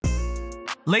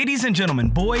Ladies and gentlemen,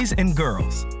 boys and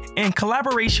girls, in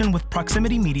collaboration with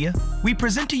Proximity Media, we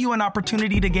present to you an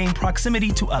opportunity to gain proximity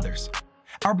to others.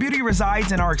 Our beauty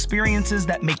resides in our experiences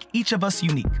that make each of us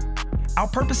unique. Our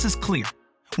purpose is clear.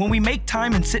 When we make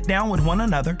time and sit down with one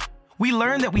another, we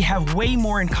learn that we have way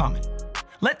more in common.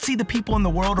 Let's see the people in the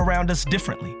world around us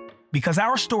differently, because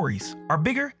our stories are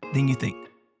bigger than you think.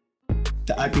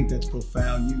 I think that's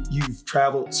profound. You've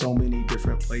traveled so many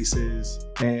different places,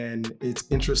 and it's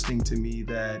interesting to me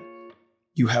that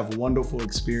you have wonderful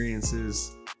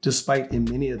experiences, despite in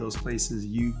many of those places,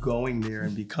 you going there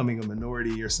and becoming a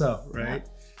minority yourself, right?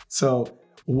 Yeah. So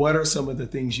what are some of the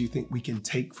things you think we can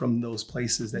take from those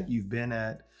places that you've been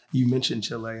at? You mentioned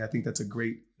Chile. I think that's a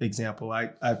great example. I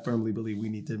firmly believe we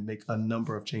need to make a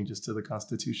number of changes to the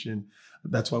Constitution.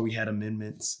 That's why we had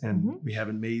amendments, and we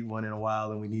haven't made one in a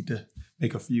while, and we need to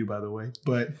make a few, by the way.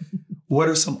 But what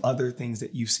are some other things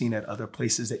that you've seen at other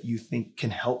places that you think can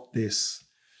help us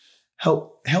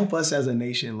as a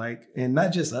nation, like, and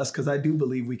not just us, because I do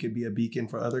believe we could be a beacon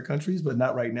for other countries, but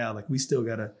not right now. Like, we still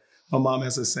gotta, my mom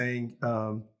has a saying,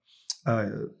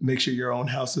 make sure your own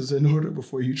house is in order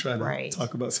before you try to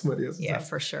talk about somebody else's house.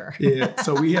 For sure.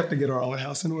 So we have to get our own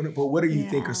house in order. But what do you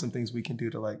think are some things we can do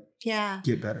to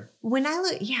get better? When I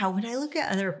look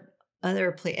at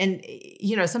other places,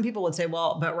 and some people would say,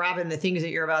 well, but Robin, the things that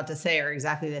you're about to say are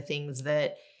exactly the things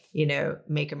that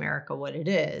make America what it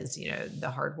is.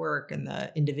 The hard work and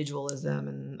the individualism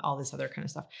and all this other kind of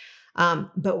stuff.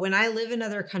 But when I live in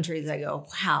other countries, I go,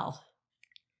 wow.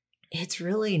 It's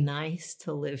really nice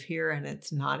to live here, and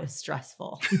it's not as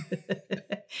stressful.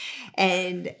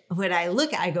 And when I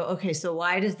look, I go, okay, so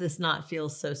why does this not feel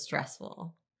so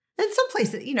stressful? And some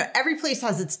places, every place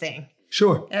has its thing.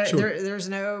 Sure. There's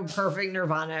no perfect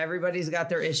nirvana. Everybody's got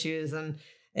their issues. And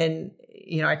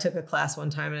I took a class one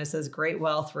time, and it says great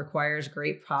wealth requires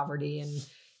great poverty. And,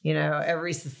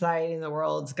 every society in the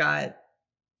world's got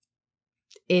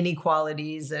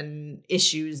inequalities and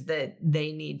issues that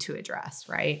they need to address,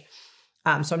 right?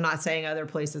 So I'm not saying other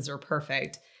places are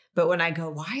perfect, but when I go,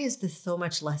 why is this so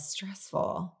much less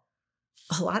stressful?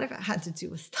 A lot of it had to do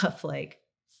with stuff like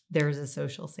there's a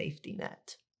social safety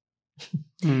net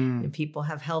and people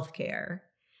have health care.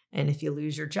 And if you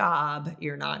lose your job,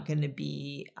 you're not going to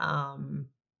be,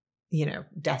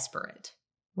 desperate,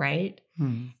 right?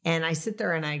 And I sit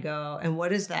there and I go, and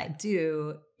what does that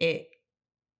do?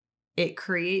 It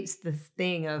creates this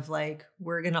thing of like,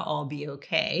 we're going to all be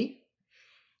okay.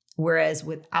 Whereas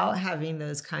without having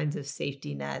those kinds of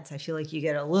safety nets, I feel like you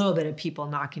get a little bit of people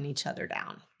knocking each other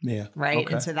down. Yeah. Right.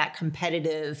 Okay. And so that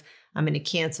competitive, I'm going to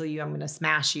cancel you, I'm going to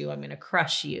smash you, I'm going to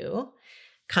crush you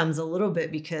comes a little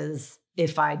bit, because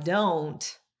if I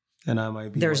don't, then I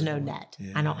might be. There's no net.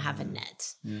 Yeah, I don't have a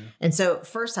net. Yeah. And so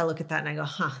first I look at that and I go,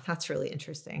 that's really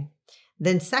interesting.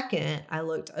 Then second, I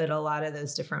looked at a lot of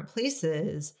those different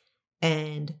places,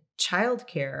 and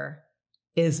childcare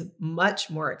is much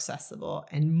more accessible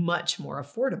and much more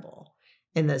affordable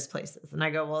in those places. And I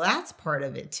go, well, that's part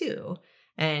of it too.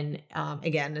 And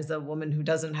again, as a woman who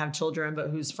doesn't have children,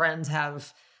 but whose friends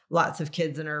have lots of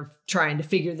kids and are trying to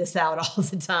figure this out all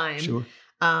the time, sure.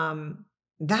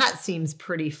 That seems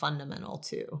pretty fundamental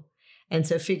too. And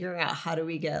so figuring out how do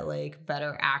we get like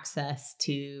better access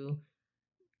to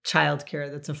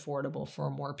childcare that's affordable for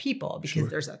more people, because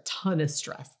there's a ton of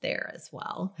stress there as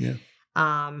well. Yeah.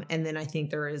 And then I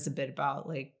think there is a bit about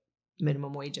like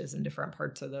minimum wages in different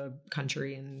parts of the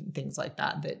country and things like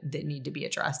that need to be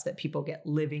addressed, that people get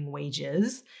living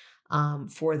wages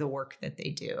for the work that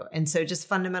they do. And so just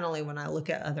fundamentally, when I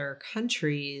look at other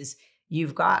countries,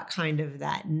 you've got kind of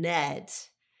that net,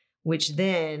 which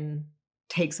then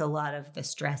takes a lot of the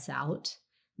stress out,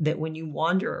 that when you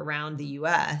wander around the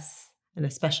US, and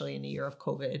especially in a year of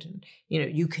COVID, and,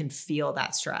 you can feel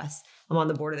that stress. I'm on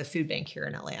the board of the food bank here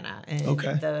in Atlanta, and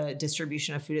the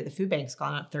distribution of food at the food bank's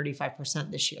gone up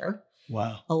 35% this year.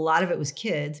 Wow. A lot of it was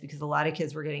kids, because a lot of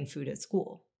kids were getting food at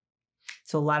school.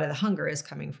 So a lot of the hunger is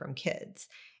coming from kids.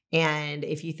 And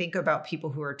if you think about people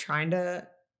who are trying to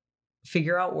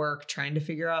figure out work, trying to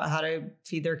figure out how to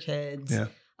feed their kids,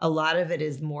 a lot of it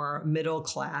is more middle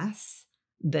class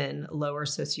than lower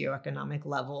socioeconomic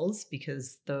levels,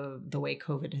 because the way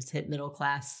COVID has hit middle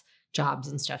class jobs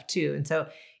and stuff too. And so,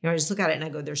 I just look at it and I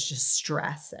go, there's just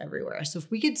stress everywhere. So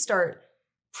if we could start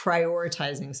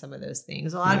prioritizing some of those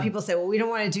things, a lot of people say, well, we don't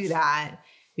want to do that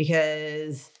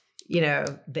because,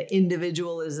 the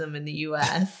individualism in the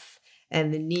US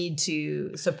and the need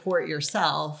to support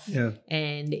yourself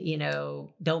and,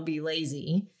 don't be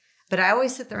lazy. But I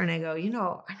always sit there and I go,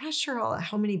 I'm not sure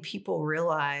how many people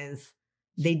realize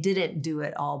they didn't do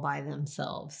it all by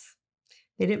themselves.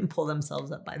 they didn't pull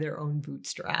themselves up by their own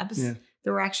bootstraps. Yeah.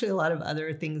 There were actually a lot of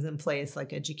other things in place,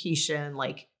 like education,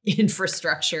 like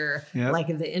infrastructure, like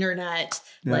the internet,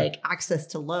 like access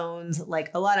to loans, like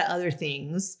a lot of other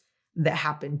things that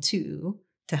happened too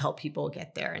to help people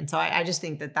get there. And so I just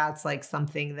think that that's like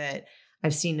something that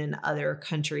I've seen in other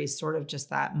countries, sort of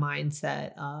just that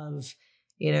mindset of,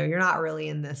 you know, you're not really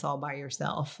in this all by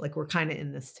yourself. Like we're kind of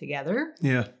in this together.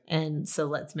 Yeah. And so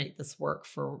let's make this work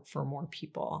for more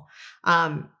people.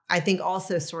 I think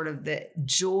also sort of the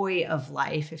joy of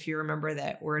life, if you remember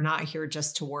that we're not here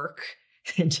just to work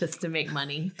and just to make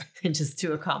money and just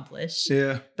to accomplish.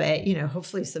 Yeah. But, you know,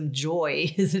 hopefully some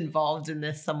joy is involved in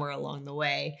this somewhere along the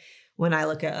way. When I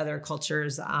look at other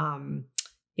cultures,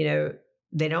 you know,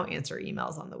 they don't answer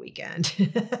emails on the weekend.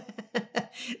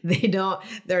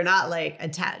 They're not like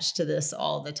attached to this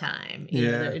all the time.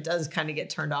 You know, it does kind of get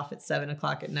turned off at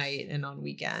 7:00 at night and on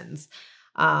weekends.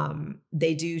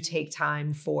 They do take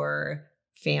time for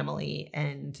family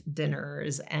and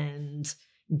dinners and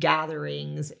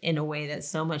gatherings in a way that's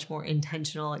so much more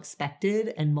intentional,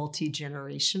 expected, and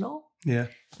multi-generational. Yeah.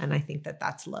 And I think that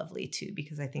that's lovely too,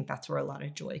 because I think that's where a lot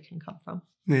of joy can come from.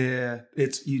 Yeah.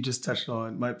 You just touched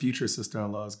on, my future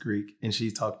sister-in-law is Greek, and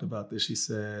she talked about this. She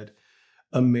said,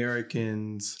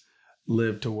 Americans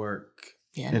live to work.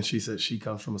 Yeah. And she said she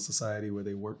comes from a society where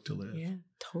they work to live. Yeah,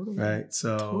 totally. Right.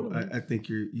 So I think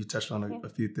you touched on a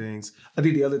few things. I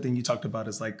think the other thing you talked about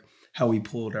is like how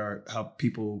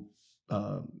people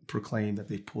proclaim that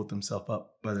they pulled themselves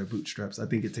up by their bootstraps. I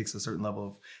think it takes a certain level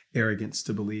of arrogance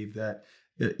to believe that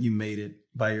you made it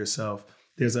by yourself.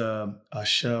 There's a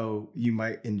show you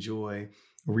might enjoy,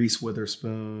 Reese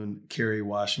Witherspoon, Kerry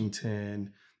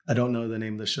Washington. I don't know the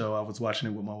name of the show. I was watching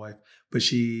it with my wife, but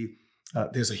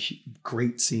there's a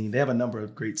great scene. They have a number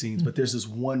of great scenes, but there's this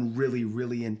one really,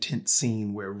 really intense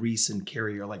scene where Reese and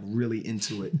Kerry are like really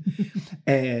into it.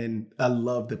 And I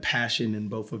love the passion in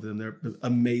both of them. They're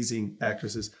amazing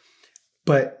actresses.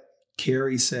 But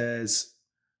Kerry says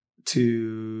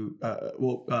Reese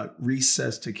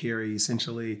says to Kerry,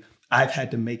 essentially, I've had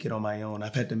to make it on my own.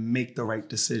 I've had to make the right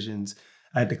decisions.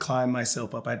 I had to climb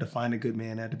myself up. I had to find a good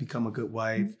man. I had to become a good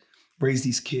wife, raise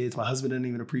these kids. My husband didn't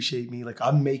even appreciate me. Like,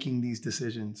 I'm making these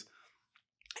decisions.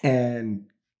 And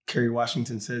Kerry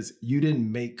Washington says, you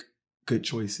didn't make good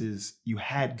choices. You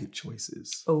had good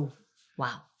choices. Oh,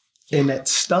 wow. And that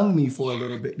stung me for a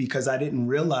little bit because I didn't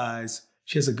realize,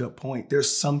 she has a good point.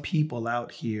 There's some people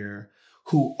out here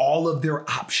who all of their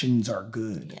options are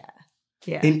good. Yeah.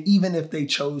 Yeah. And even if they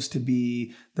chose to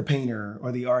be the painter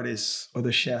or the artist or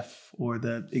the chef or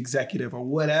the executive or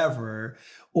whatever,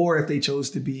 or if they chose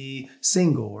to be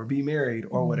single or be married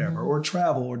or whatever, or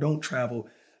travel or don't travel,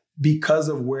 because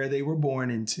of where they were born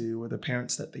into or the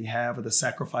parents that they have or the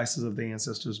sacrifices of the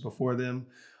ancestors before them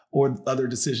or other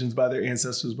decisions by their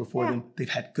ancestors before them, they've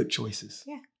had good choices.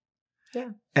 Yeah. Yeah.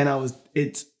 And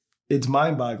it's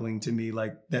mind-boggling to me,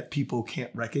 like, that people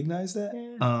can't recognize that.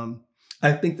 Yeah.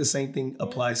 I think the same thing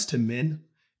applies to men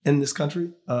in this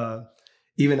country.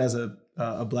 Even as a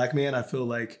Black man, I feel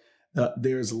like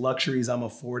there's luxuries I'm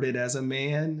afforded as a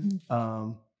man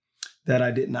that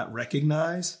I did not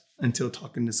recognize until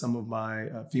talking to some of my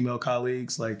female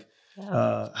colleagues, like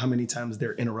how many times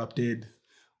they're interrupted,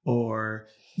 or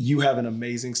you have an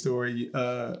amazing story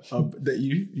that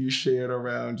you shared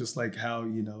around just like how,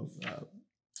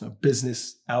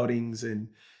 business outings and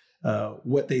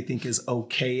what they think is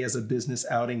okay as a business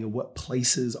outing and what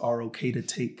places are okay to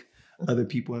take other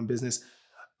people in business.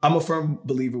 I'm a firm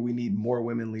believer we need more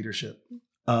women leadership.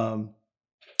 And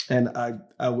I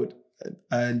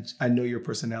know your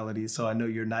personality, so I know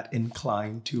you're not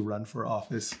inclined to run for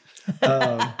office.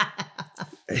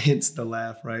 Hence the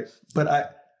laugh, right?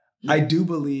 But I do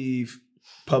believe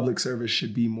public service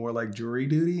should be more like jury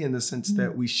duty in the sense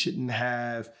that we shouldn't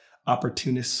have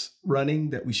opportunists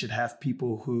running, that we should have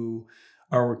people who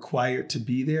are required to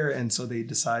be there. And so they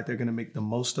decide they're going to make the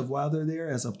most of while they're there,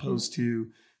 as opposed to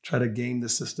try to game the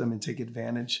system and take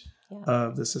advantage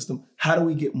of the system. How do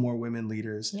we get more women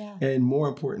leaders? Yeah. And more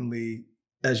importantly,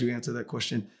 as you answer that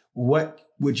question, what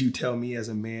would you tell me as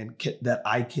a man that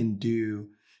I can do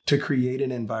to create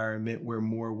an environment where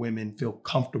more women feel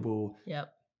comfortable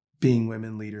being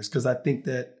women leaders? Because I think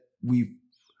that we've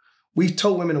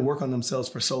told women to work on themselves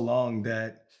for so long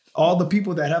that all the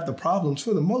people that have the problems,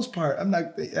 for the most part,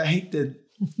 I hate to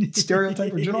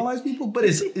stereotype or generalize people, but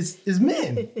it's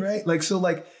men, right?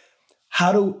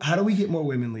 How do we get more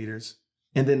women leaders?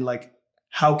 And then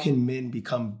how can men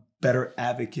become better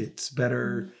advocates,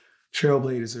 better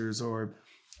trailblazers, or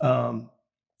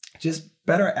just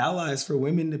better allies for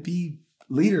women to be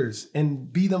leaders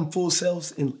and be them full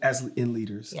selves in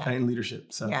leaders and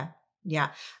leadership? So Yeah.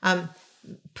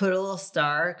 Put a little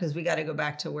star, because we got to go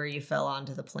back to where you fell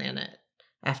onto the planet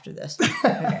after this.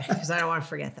 Okay. Because I don't want to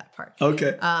forget that part.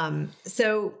 Okay.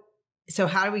 So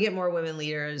how do we get more women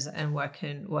leaders, and what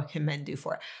can men do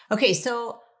for it? Okay.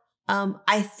 So,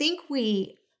 I think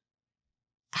we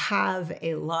have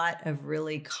a lot of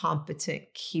really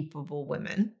competent, capable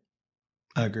women.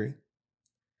 I agree.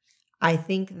 I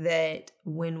think that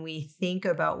when we think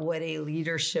about what a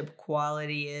leadership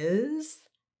quality is,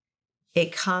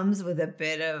 it comes with a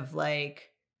bit of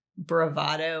like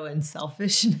bravado and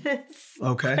selfishness,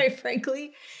 Okay. quite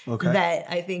frankly, Okay. that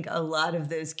I think a lot of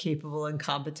those capable and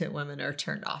competent women are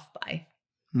turned off by.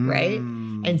 Right.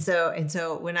 And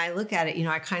so when I look at it,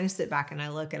 I kind of sit back and I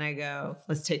look and I go,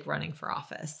 let's take running for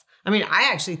office. I mean, I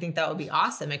actually think that would be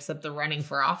awesome, except the running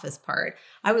for office part.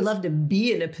 I would love to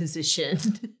be in a position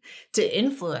to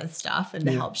influence stuff and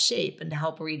to help shape and to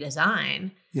help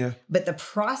redesign. Yeah. But the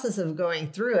process of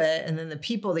going through it, and then the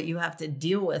people that you have to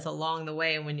deal with along the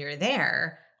way and when you're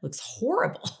there, looks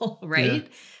horrible, right? Yeah.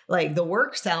 Like the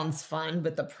work sounds fun,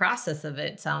 but the process of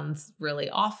it sounds really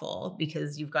awful,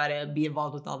 because you've got to be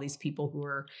involved with all these people who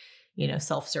are,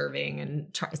 self-serving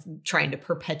and trying to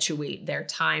perpetuate their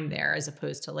time there, as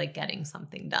opposed to like getting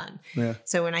something done. Yeah.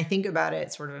 So when I think about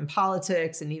it sort of in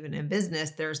politics and even in business,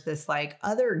 there's this like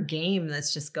other game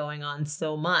that's just going on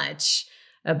so much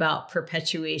about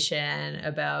perpetuation,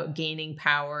 about gaining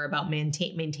power, about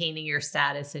maintaining your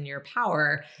status and your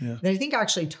power, that I think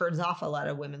actually turns off a lot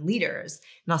of women leaders.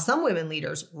 Now, some women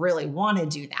leaders really want to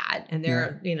do that. And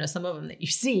there are, some of them that you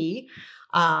see.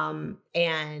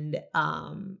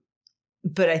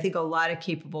 But I think a lot of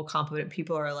capable, competent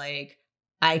people are like,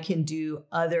 I can do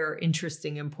other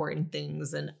interesting, important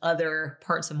things in other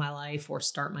parts of my life, or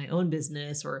start my own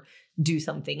business, or do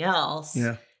something else.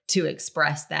 Yeah. To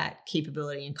express that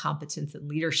capability and competence and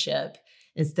leadership,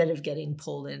 instead of getting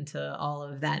pulled into all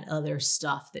of that other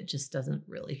stuff that just doesn't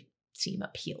really seem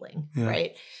appealing. Yeah.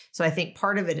 Right. So I think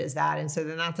part of it is that. And so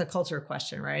then that's a culture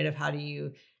question, right? Of how do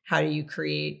you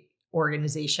create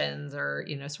organizations or,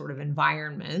 sort of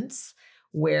environments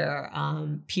where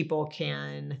people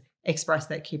can express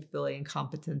that capability and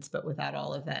competence, but without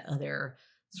all of that other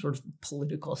sort of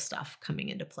political stuff coming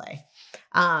into play.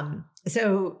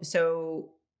 So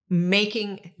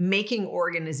making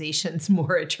organizations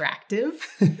more attractive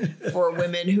for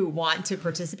women who want to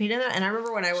participate in that. And I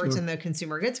remember when I worked in the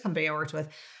consumer goods company I worked with,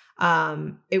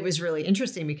 it was really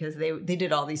interesting because they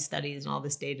did all these studies and all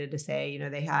this data to say,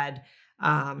 they had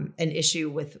an issue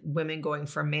with women going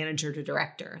from manager to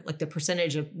director. Like the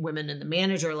percentage of women in the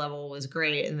manager level was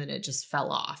great, and then it just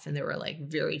fell off, and there were like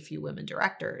very few women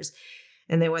directors.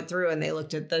 And they went through and they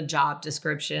looked at the job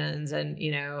descriptions and,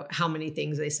 how many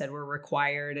things they said were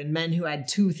required, and men who had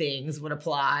 2 things would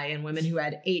apply, and women who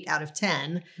had 8 out of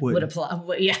 10 would apply.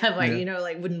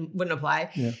 Wouldn't apply.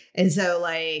 Yeah. And so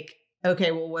like,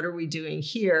 okay, well, what are we doing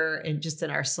here and just in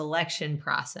our selection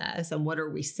process? And what are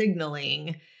we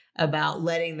signaling about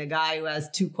letting the guy who has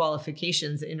 2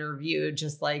 qualifications interview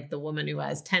just like the woman who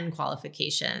has 10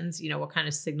 qualifications? What kind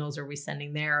of signals are we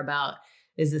sending there about,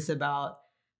 is this about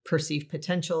perceived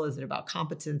potential? Is it about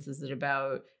competence? Is it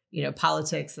about,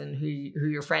 politics and who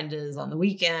your friend is on the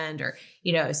weekend? Or,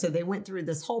 so they went through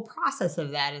this whole process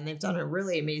of that, and they've done a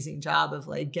really amazing job of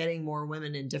like getting more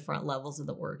women in different levels of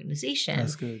the organization.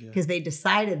 That's good. Because they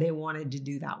decided they wanted to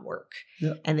do that work.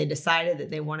 Yeah. And they decided that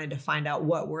they wanted to find out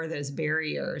what were those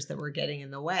barriers that were getting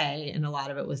in the way. And a lot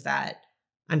of it was that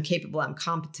I'm capable, I'm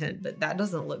competent, but that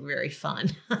doesn't look very fun.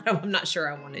 I'm not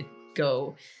sure I want to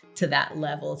go to that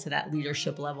level, to that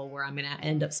leadership level where I'm going to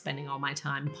end up spending all my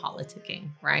time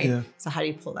politicking, right? Yeah. So how do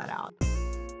you pull that out?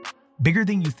 Bigger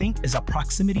Than You Think is a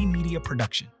Proximity Media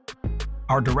production.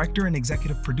 Our director and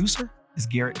executive producer is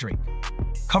Garrett Drake.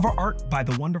 Cover art by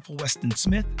the wonderful Weston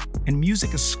Smith, and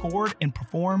music is scored and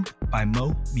performed by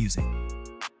Mo Music.